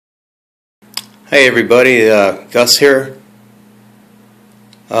Hey everybody, Gus here.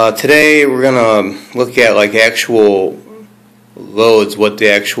 Today we're going to look at like actual loads, what the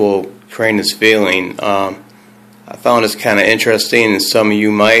actual crane is feeling. I found this kind of interesting, and some of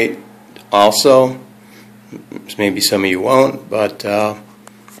you might also. Maybe some of you won't, but I'm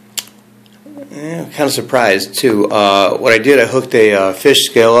kind of surprised too. What I did, I hooked a fish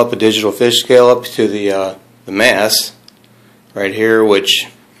scale up, a digital fish scale up to the mast right here, which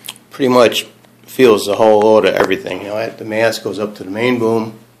pretty much feels the whole load of everything. You know, the mast goes up to the main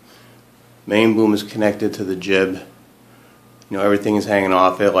boom. Main boom is connected to the jib. You know, everything is hanging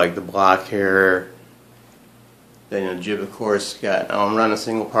off it, like the block here. Then the jib, of course, got. I'm running a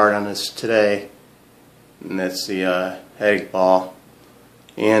single part on this today, and that's the headache ball.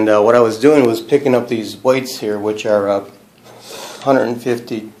 And what I was doing was picking up these weights here, which are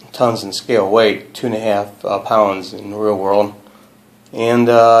 150 tons in scale weight, 2.5 pounds in the real world. And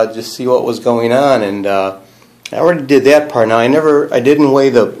just see what was going on. And I already did that part. Now I didn't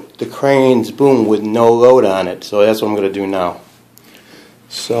weigh the crane's boom with no load on it, so that's what I'm going to do now.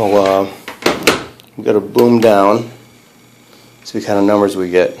 So I'm going to boom down, see what kind of numbers we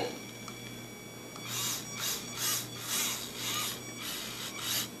get.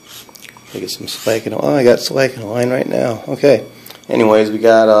 I get some slack in. Oh, I got slack in the line right now. Okay. Anyways, we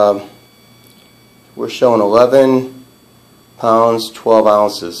got we're showing 11 pounds, 12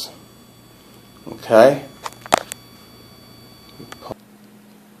 ounces. Okay.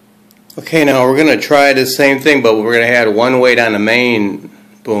 Okay, now we're going to try the same thing, but we're going to add one weight on the main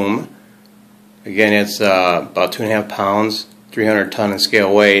boom. Again, it's about 2.5 pounds, 300 ton in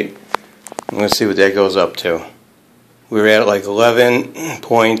scale weight. I'm going to see what that goes up to. We were at like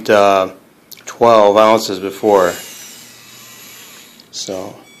 11.12 ounces before.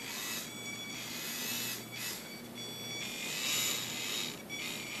 So.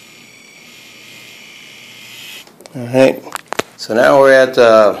 Alright, so now we're at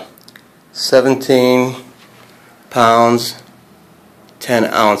 17 pounds, 10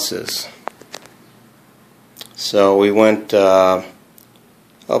 ounces. So we went up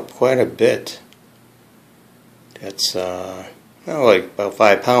quite a bit. That's like about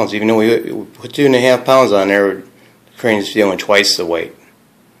 5 pounds. Even though we put 2.5 pounds on there, the crane is feeling twice the weight.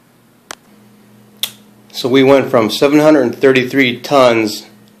 So we went from 733 tons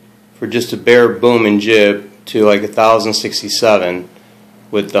for just a bare boom and jib to like 1,067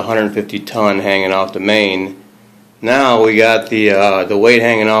 with the 150 ton hanging off the main. Now we got the weight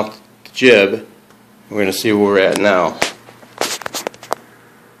hanging off the jib. We're going to see where we're at now.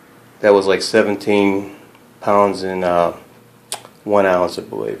 That was like 17 pounds and 1 ounce, I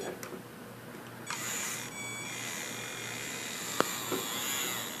believe.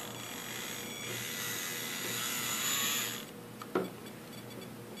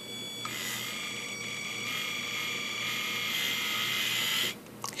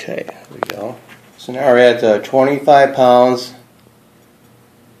 Okay, there we go. So now we're at 25 pounds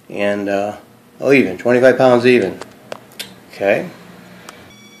and even 25 pounds even. Okay.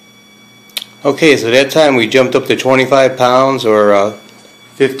 Okay, so that time we jumped up to 25 pounds or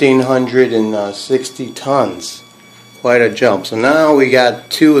 1,560 tons. Quite a jump. So now we got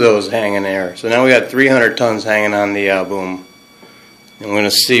 2 of those hanging there. So now we got 300 tons hanging on the boom. And we're going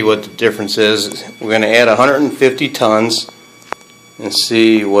to see what the difference is. We're going to add 150 tons. And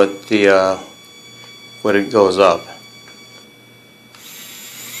see what it goes up.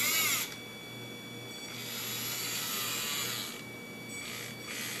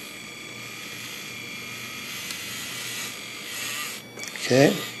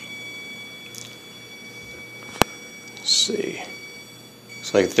 Okay. Let's see.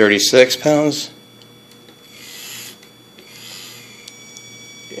 It's like 36 pounds.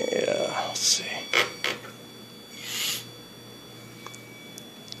 Yeah, let's see.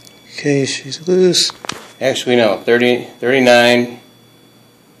 Okay, she's loose. Actually, no, 39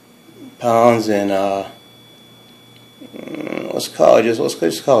 pounds and let's just call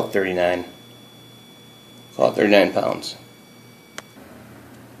it 39. Call it 39 pounds.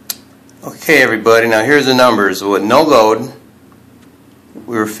 Okay, everybody. Now here's the numbers. With no load,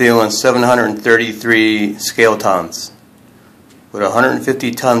 we were feeling 733 scale tons. With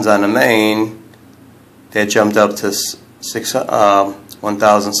 150 tons on the main, that jumped up to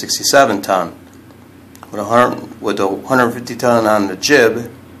 1,067 ton. With the 150 ton on the jib,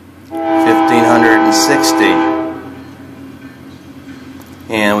 1,560.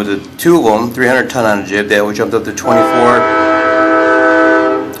 And with the 2 of them, 300 ton on the jib, that would jump up to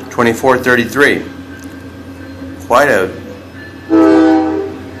 2433. Quite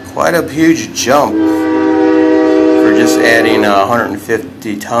a huge jump for just adding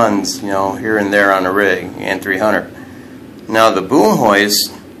 150 tons, here and there on the rig, and 300. Now the boom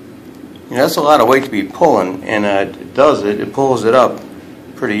hoist, that's a lot of weight to be pulling, and it pulls it up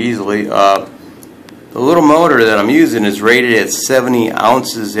pretty easily. The little motor that I'm using is rated at 70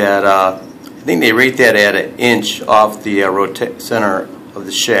 ounces at, I think they rate that at 1 inch off the center of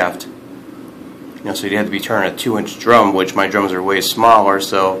the shaft. So you'd have to be turning a 2-inch drum, which my drums are way smaller,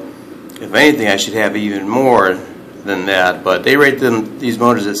 so if anything I should have even more than that. But they rate these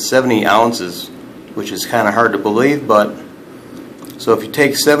motors at 70 ounces, which is kind of hard to believe. But so if you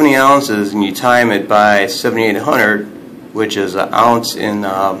take 70 ounces and you time it by 7,800, which is an ounce in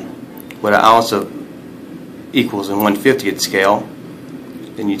what an ounce of equals in 1/50th scale,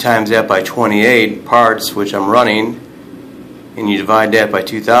 then you times that by 28 parts, which I'm running, and you divide that by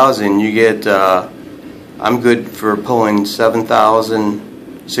 2,000, you get I'm good for pulling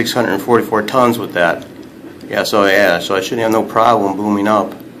 7,644 tons with that. So I shouldn't have no problem booming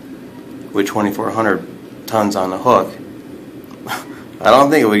up with 2,400 tons on the hook. I don't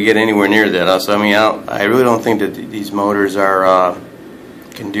think it would get anywhere near that. So I really don't think that these motors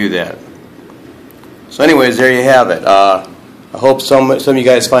can do that. So anyways, there you have it. I hope some of you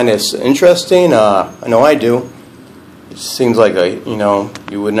guys find this interesting. I know I do. It seems like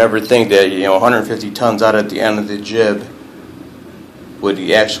you would never think that 150 tons out at the end of the jib would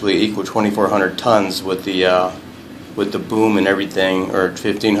actually equal 2,400 tons with the boom and everything, or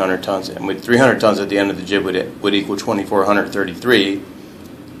 1,500 tons, and with 300 tons at the end of the jib would equal 2,433.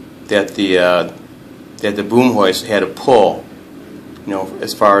 That the boom hoist had to pull,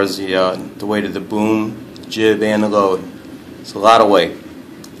 as far as the weight of the boom, jib, and the load. It's a lot of weight,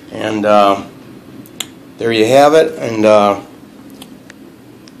 and there you have it. And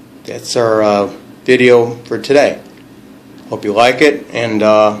that's our video for today. Hope you like it, and give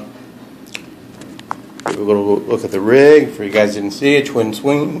a little look at the rig. For you guys didn't see it, twin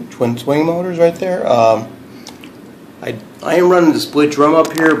swing motors right there. I am running the split drum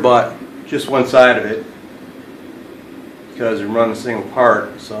up here, but just one side of it because I'm running a single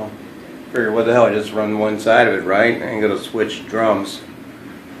part. So I figure, what the hell? I just run one side of it, right? I ain't gonna switch drums.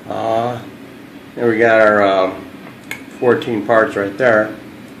 There we got our 14 parts right there.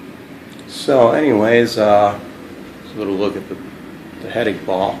 So anyways, just a little look at the heading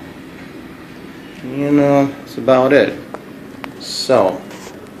ball, and that's about it. So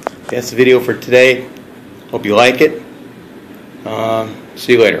that's the video for today. Hope you like it.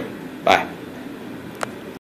 See you later. Bye.